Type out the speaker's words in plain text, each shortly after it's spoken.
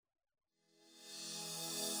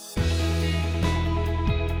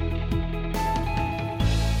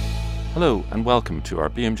Hello and welcome to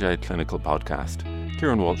our BMJ Clinical Podcast.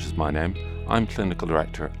 Kieran Walsh is my name. I'm Clinical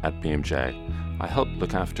Director at BMJ. I help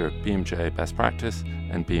look after BMJ Best Practice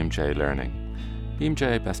and BMJ Learning.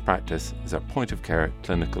 BMJ Best Practice is our point-of-care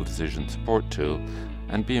clinical decision support tool,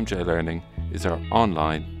 and BMJ Learning is our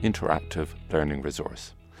online interactive learning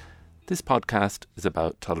resource. This podcast is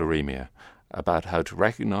about tularemia, about how to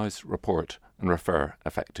recognise, report and refer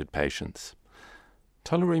affected patients.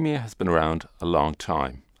 Tularemia has been around a long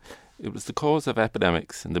time. It was the cause of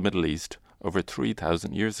epidemics in the Middle East over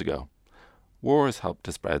 3,000 years ago. Wars helped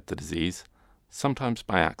to spread the disease, sometimes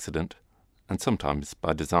by accident and sometimes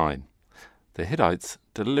by design. The Hittites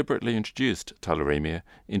deliberately introduced tularemia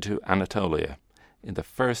into Anatolia in the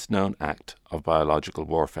first known act of biological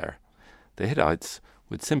warfare. The Hittites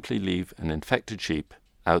would simply leave an infected sheep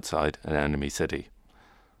outside an enemy city.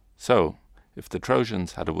 So, if the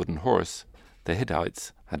Trojans had a wooden horse, the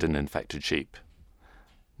Hittites had an infected sheep.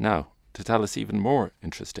 Now, to tell us even more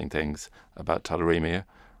interesting things about tularemia,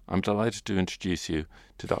 I'm delighted to introduce you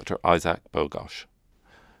to Dr. Isaac Bogosh.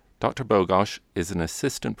 Dr. Bogosh is an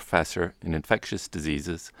assistant professor in infectious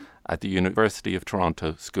diseases at the University of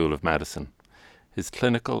Toronto School of Medicine. His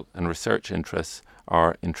clinical and research interests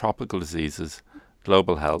are in tropical diseases,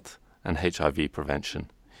 global health, and HIV prevention.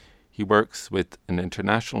 He works with an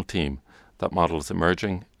international team that models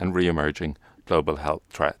emerging and re-emerging global health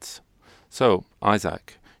threats. So,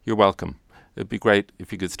 Isaac, you're welcome. It'd be great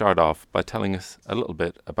if you could start off by telling us a little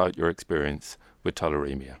bit about your experience with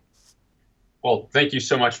tularemia. Well, thank you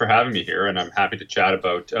so much for having me here, and I'm happy to chat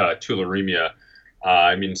about tularemia.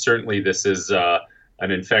 Certainly this is an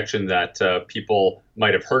infection that people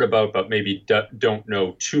might have heard about, but maybe don't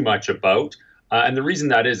know too much about. And the reason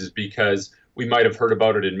that is because we might have heard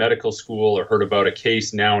about it in medical school or heard about a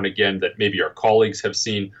case now and again that maybe our colleagues have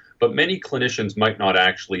seen, but many clinicians might not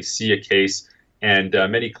actually see a case, and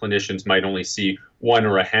many clinicians might only see one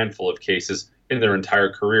or a handful of cases in their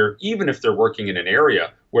entire career, even if they're working in an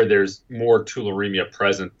area where there's more tularemia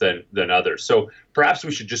present than others. So perhaps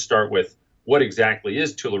we should just start with what exactly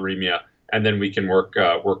is tularemia, and then we can work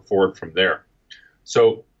forward from there.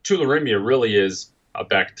 So tularemia really is a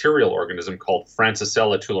bacterial organism called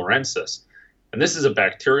Francisella tularensis. And this is a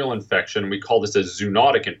bacterial infection. We call this a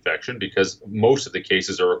zoonotic infection because most of the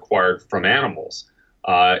cases are acquired from animals.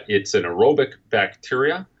 It's an aerobic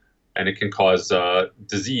bacteria, and it can cause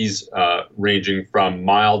disease ranging from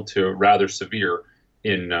mild to rather severe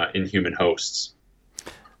in human hosts.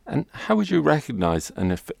 And how would you recognize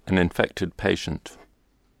an infected patient?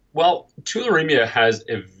 Well, tularemia has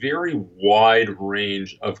a very wide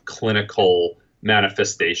range of clinical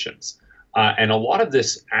manifestations. And a lot of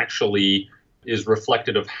this actually is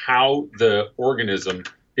reflective of how the organism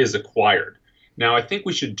is acquired. Now, I think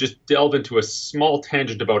we should just delve into a small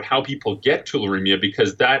tangent about how people get tularemia,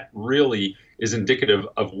 because that really is indicative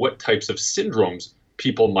of what types of syndromes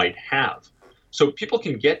people might have. So people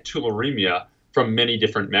can get tularemia from many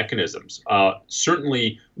different mechanisms.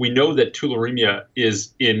 Certainly, we know that tularemia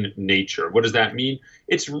is in nature. What does that mean?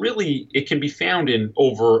 It can be found in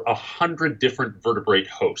over 100 different vertebrate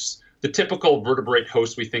hosts. The typical vertebrate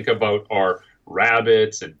hosts we think about are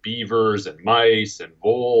rabbits and beavers and mice and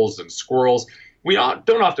voles and squirrels. We don't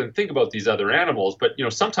often think about these other animals, but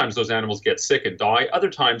sometimes those animals get sick and die. Other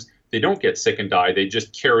times they don't get sick and die. They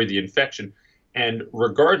just carry the infection. And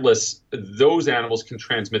regardless, those animals can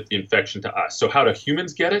transmit the infection to us. So how do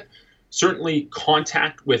humans get it? Certainly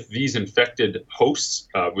contact with these infected hosts,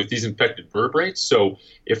 with these infected vertebrates. So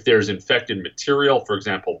if there's infected material, for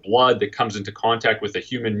example, blood that comes into contact with a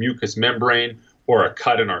human mucous membrane or a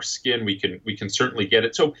cut in our skin, we can certainly get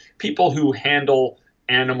it. So people who handle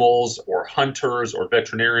animals or hunters or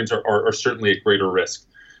veterinarians are certainly at greater risk.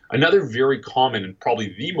 Another very common and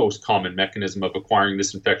probably the most common mechanism of acquiring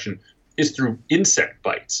this infection is through insect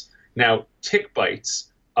bites. Now, tick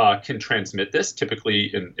bites can transmit this,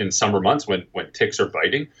 typically in summer months when ticks are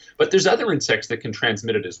biting. But there's other insects that can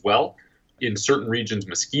transmit it as well. In certain regions,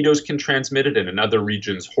 mosquitoes can transmit it, and in other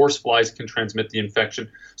regions, horseflies can transmit the infection.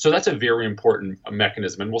 So that's a very important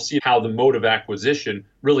mechanism, and we'll see how the mode of acquisition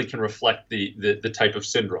really can reflect the type of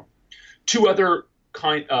syndrome. Two other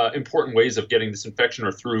important ways of getting this infection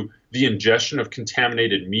are through the ingestion of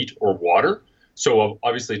contaminated meat or water. So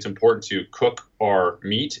obviously it's important to cook our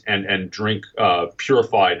meat and drink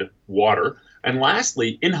purified water. And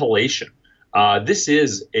lastly, inhalation. This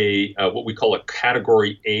is what we call a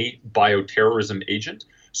Category A bioterrorism agent.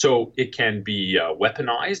 So it can be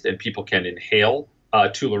weaponized, and people can inhale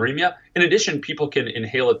tularemia. In addition, people can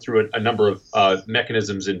inhale it through a number of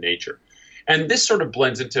mechanisms in nature. And this sort of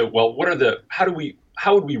blends into, well,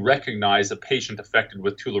 how would we recognize a patient affected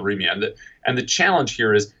with tularemia? And the challenge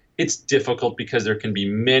here is it's difficult because there can be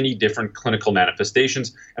many different clinical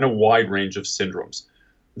manifestations and a wide range of syndromes.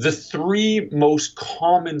 The three most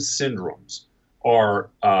common syndromes are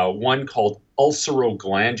one called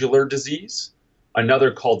ulceroglandular disease,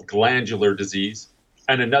 another called glandular disease,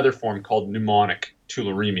 and another form called pneumonic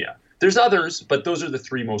tularemia. There's others, but those are the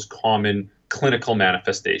three most common clinical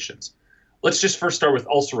manifestations. Let's just first start with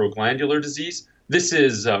ulceroglandular disease. This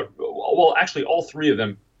is, actually all three of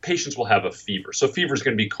them, patients will have a fever. So fever is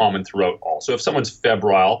going to be common throughout all. So if someone's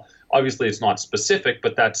febrile, obviously it's not specific,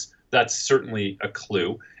 but that's certainly a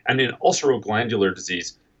clue. And in ulceroglandular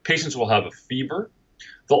disease, patients will have a fever.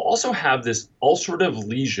 They'll also have this ulcerative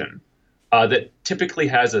lesion that typically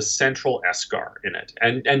has a central eschar in it.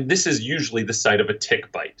 And this is usually the site of a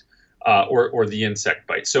tick bite or the insect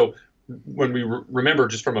bite. So when we remember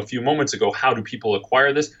just from a few moments ago, how do people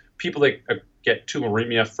acquire this? People that get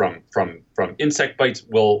tularemia from insect bites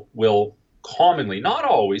will commonly, not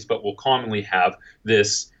always, but will commonly have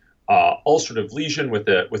this ulcerative lesion with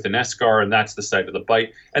an eschar, and that's the site of the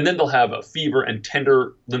bite. And then they'll have a fever and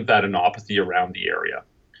tender lymphadenopathy around the area.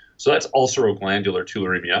 So that's ulceroglandular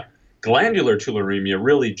tularemia. Glandular tularemia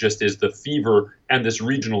really just is the fever and this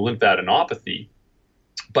regional lymphadenopathy,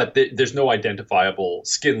 but there's no identifiable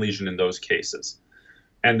skin lesion in those cases.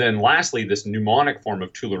 And then lastly, this pneumonic form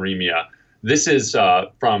of tularemia, this is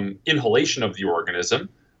from inhalation of the organism.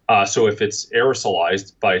 So if it's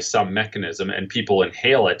aerosolized by some mechanism and people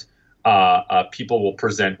inhale it, people will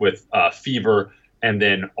present with fever and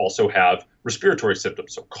then also have respiratory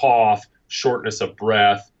symptoms, so cough, shortness of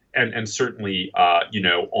breath, and certainly,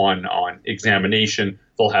 on examination,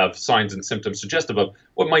 they'll have signs and symptoms suggestive of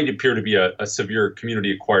what might appear to be a severe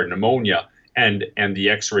community-acquired pneumonia, and the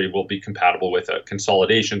X-ray will be compatible with a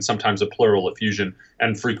consolidation, sometimes a pleural effusion,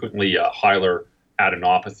 and frequently a hilar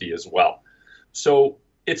adenopathy as well. So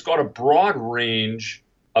it's got a broad range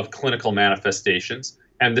of clinical manifestations,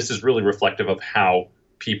 and this is really reflective of how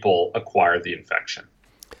people acquire the infection.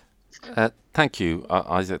 Thank you,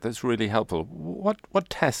 Isaac. That's really helpful. What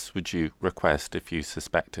tests would you request if you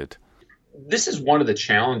suspected? This is one of the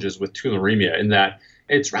challenges with tularemia in that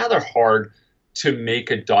it's rather hard to make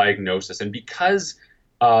a diagnosis. And because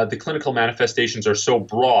the clinical manifestations are so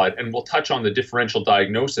broad, and we'll touch on the differential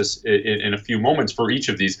diagnosis in a few moments for each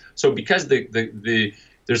of these. So because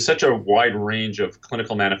there's such a wide range of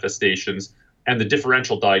clinical manifestations and the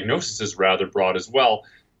differential diagnosis is rather broad as well,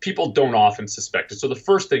 people don't often suspect it. So the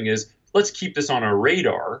first thing is, let's keep this on our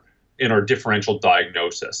radar in our differential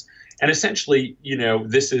diagnosis. And essentially,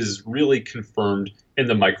 this is really confirmed in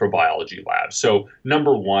the microbiology lab. So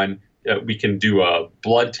number one, we can do a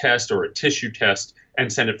blood test or a tissue test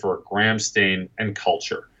and send it for a gram stain and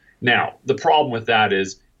culture. Now, the problem with that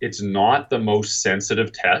is it's not the most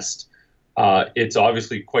sensitive test. It's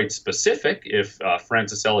obviously quite specific if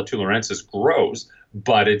Francisella tularensis grows,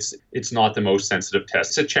 but it's not the most sensitive test.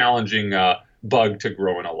 It's a challenging bug to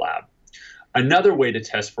grow in a lab. Another way to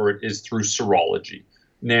test for it is through serology.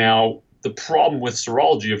 Now, the problem with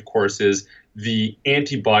serology, of course, is the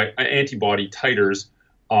antibody titers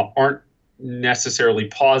aren't necessarily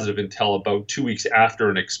positive until about 2 weeks after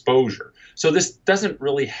an exposure. So this doesn't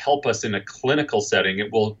really help us in a clinical setting.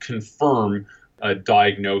 It will confirm a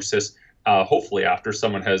diagnosis, hopefully after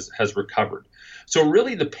someone has recovered. So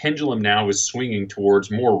really the pendulum now is swinging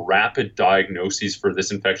towards more rapid diagnoses for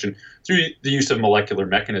this infection through the use of molecular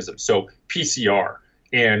mechanisms. So PCR,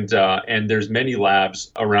 and there's many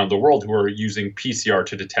labs around the world who are using PCR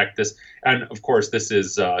to detect this. And of course,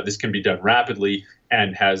 this can be done rapidly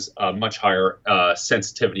and has a much higher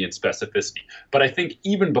sensitivity and specificity. But I think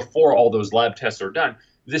even before all those lab tests are done,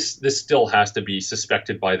 this still has to be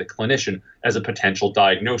suspected by the clinician as a potential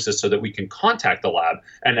diagnosis so that we can contact the lab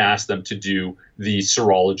and ask them to do the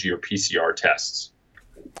serology or PCR tests.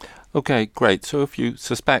 Okay, great. So if you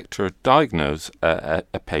suspect or diagnose a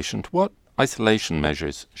patient, what isolation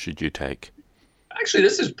measures should you take? Actually,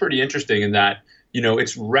 this is pretty interesting in that,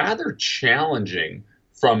 it's rather challenging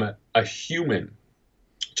from a human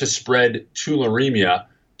to spread tularemia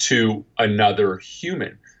to another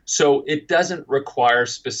human. So it doesn't require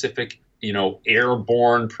specific,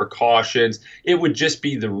 airborne precautions. It would just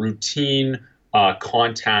be the routine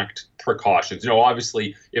contact precautions.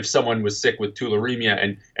 Obviously, if someone was sick with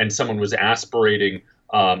tularemia and someone was aspirating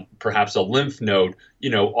perhaps a lymph node,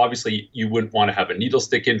 obviously you wouldn't want to have a needle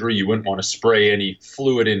stick injury. You wouldn't want to spray any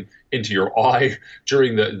fluid into your eye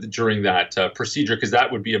during that procedure, because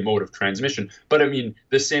that would be a mode of transmission. But I mean,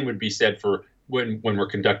 the same would be said for when we're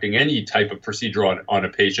conducting any type of procedure on a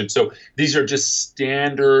patient. So these are just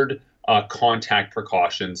standard contact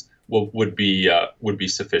precautions would be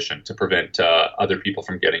sufficient to prevent other people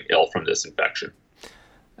from getting ill from this infection.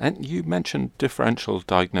 And you mentioned differential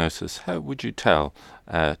diagnosis. How would you tell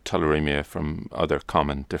tularemia from other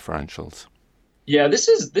common differentials? Yeah, this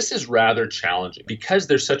is rather challenging because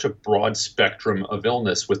there's such a broad spectrum of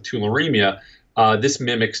illness with tularemia. This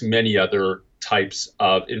mimics many other types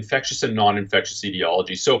of infectious and non-infectious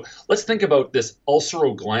etiology. So let's think about this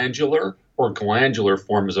ulceroglandular or glandular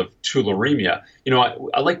forms of tularemia.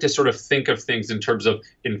 I like to sort of think of things in terms of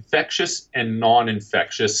infectious and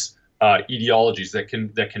non-infectious etiologies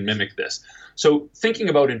that can mimic this. So thinking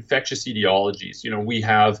about infectious etiologies, we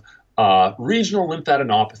have regional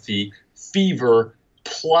lymphadenopathy, fever,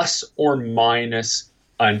 plus or minus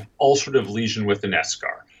an ulcerative lesion with an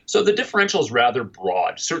eschar. So the differential is rather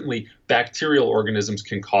broad. Certainly, bacterial organisms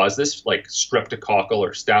can cause this, like streptococcal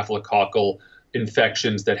or staphylococcal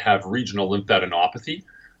infections that have regional lymphadenopathy.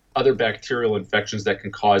 Other bacterial infections that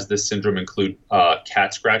can cause this syndrome include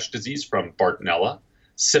cat scratch disease from Bartonella.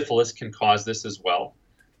 Syphilis can cause this as well.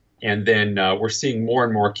 And then we're seeing more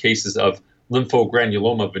and more cases of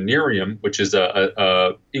lymphogranuloma venereum, which is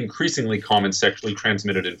a increasingly common sexually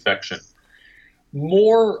transmitted infection.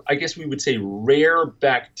 More, I guess we would say, rare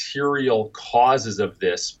bacterial causes of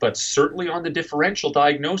this, but certainly on the differential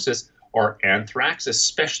diagnosis, are anthrax,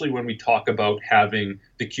 especially when we talk about having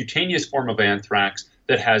the cutaneous form of anthrax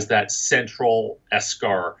that has that central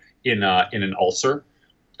eschar in an ulcer.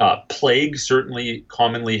 Plague certainly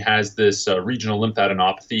commonly has this regional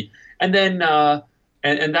lymphadenopathy, and then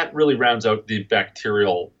and that really rounds out the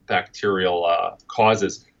bacterial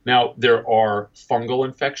causes. Now, there are fungal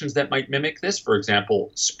infections that might mimic this. For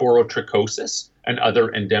example, sporotrichosis and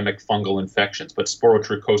other endemic fungal infections. But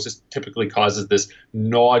sporotrichosis typically causes this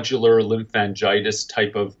nodular lymphangitis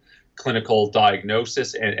type of clinical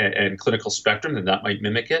diagnosis and clinical spectrum, and that might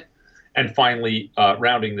mimic it. And finally,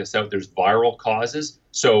 rounding this out, there's viral causes.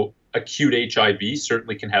 So acute HIV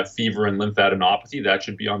certainly can have fever and lymphadenopathy. That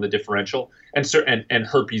should be on the differential. And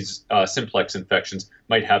herpes simplex infections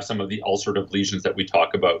might have some of the ulcerative lesions that we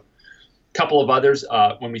talk about. A couple of others,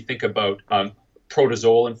 when we think about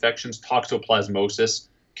protozoal infections, toxoplasmosis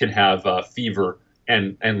can have fever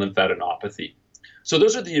and lymphadenopathy. So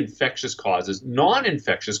those are the infectious causes.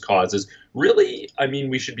 Non-infectious causes, really,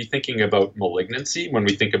 we should be thinking about malignancy when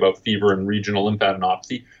we think about fever and regional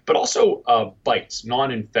lymphadenopathy, but also bites,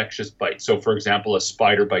 non-infectious bites. So, for example, a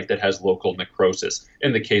spider bite that has local necrosis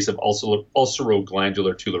in the case of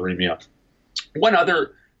ulceroglandular tularemia. One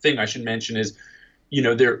other thing I should mention is,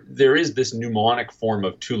 there is this pneumonic form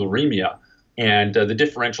of tularemia. And the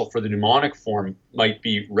differential for the pneumonic form might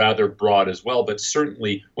be rather broad as well. But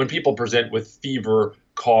certainly when people present with fever,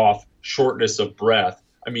 cough, shortness of breath,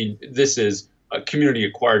 this is a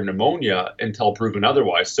community-acquired pneumonia until proven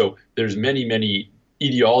otherwise. So there's many, many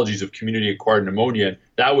etiologies of community-acquired pneumonia. And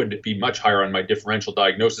that would be much higher on my differential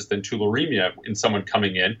diagnosis than tularemia in someone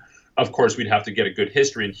coming in. Of course, we'd have to get a good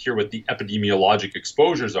history and hear what the epidemiologic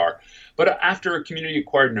exposures are. But after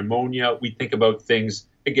community-acquired pneumonia, we think about things,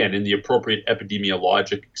 again, in the appropriate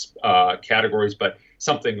epidemiologic categories, but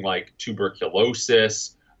something like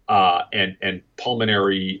tuberculosis and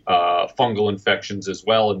pulmonary fungal infections as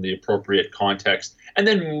well in the appropriate context, and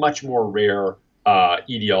then much more rare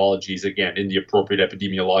etiologies, again, in the appropriate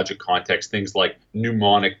epidemiologic context, things like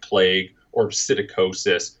pneumonic plague or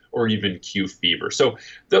psittacosis or even Q fever. So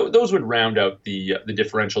those would round out the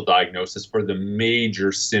differential diagnosis for the major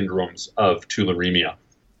syndromes of tularemia.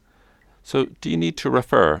 So do you need to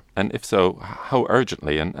refer? And if so, how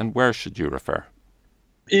urgently and where should you refer?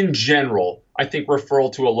 In general, I think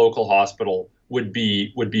referral to a local hospital would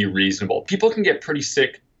be reasonable. People can get pretty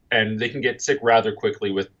sick, and they can get sick rather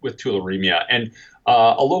quickly with tularemia. And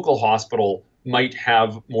a local hospital might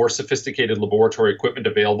have more sophisticated laboratory equipment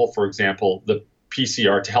available, for example, the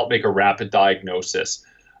PCR, to help make a rapid diagnosis.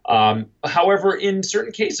 However, in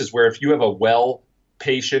certain cases where if you have a well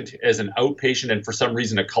patient as an outpatient and for some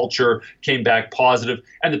reason a culture came back positive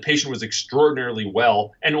and the patient was extraordinarily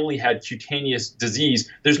well and only had cutaneous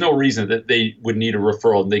disease, there's no reason that they would need a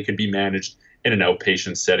referral, and they could be managed in an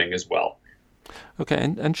outpatient setting as well. Okay,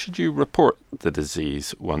 and should you report the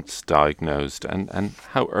disease once diagnosed, and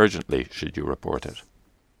how urgently should you report it?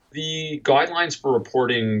 The guidelines for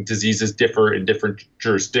reporting diseases differ in different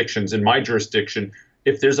jurisdictions. In my jurisdiction,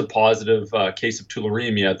 if there's a positive case of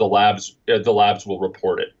tularemia, the labs will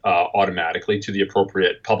report it automatically to the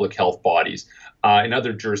appropriate public health bodies. In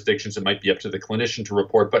other jurisdictions, it might be up to the clinician to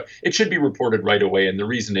report, but it should be reported right away. And the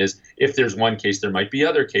reason is, if there's one case, there might be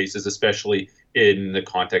other cases, especially in the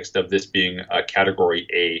context of this being a Category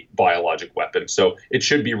A biologic weapon. So it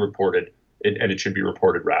should be reported, and it should be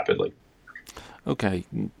reported rapidly. Okay,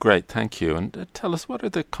 great, thank you. And tell us, what are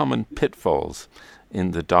the common pitfalls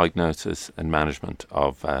in the diagnosis and management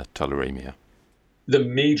of tularemia? The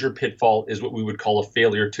major pitfall is what we would call a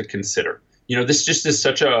failure to consider. This just is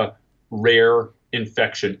such a rare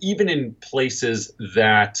infection, even in places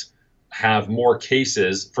that have more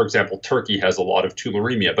cases. For example, Turkey has a lot of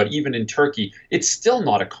tularemia, but even in Turkey, it's still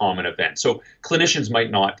not a common event. So clinicians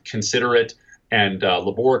might not consider it, and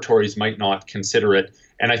laboratories might not consider it.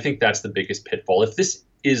 And I think that's the biggest pitfall. If this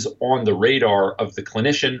is on the radar of the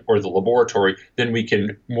clinician or the laboratory, then we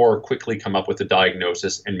can more quickly come up with a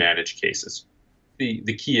diagnosis and manage cases.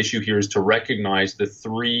 The key issue here is to recognize the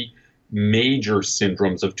three major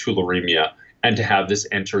syndromes of tularemia and to have this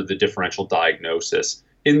enter the differential diagnosis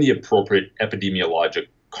in the appropriate epidemiologic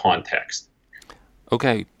context.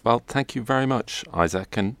 Okay, well, thank you very much,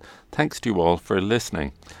 Isaac, and thanks to you all for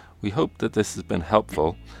listening. We hope that this has been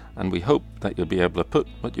helpful, and we hope that you'll be able to put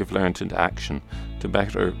what you've learned into action to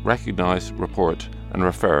better recognise, report and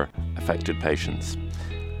refer affected patients.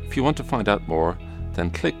 If you want to find out more,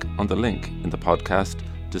 then click on the link in the podcast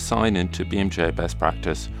to sign into BMJ Best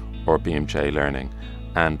Practice or BMJ Learning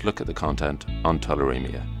and look at the content on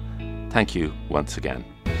tularemia. Thank you once again.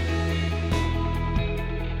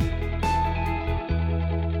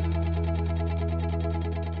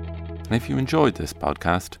 And if you enjoyed this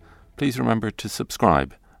podcast, please remember to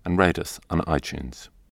subscribe and rate us on iTunes.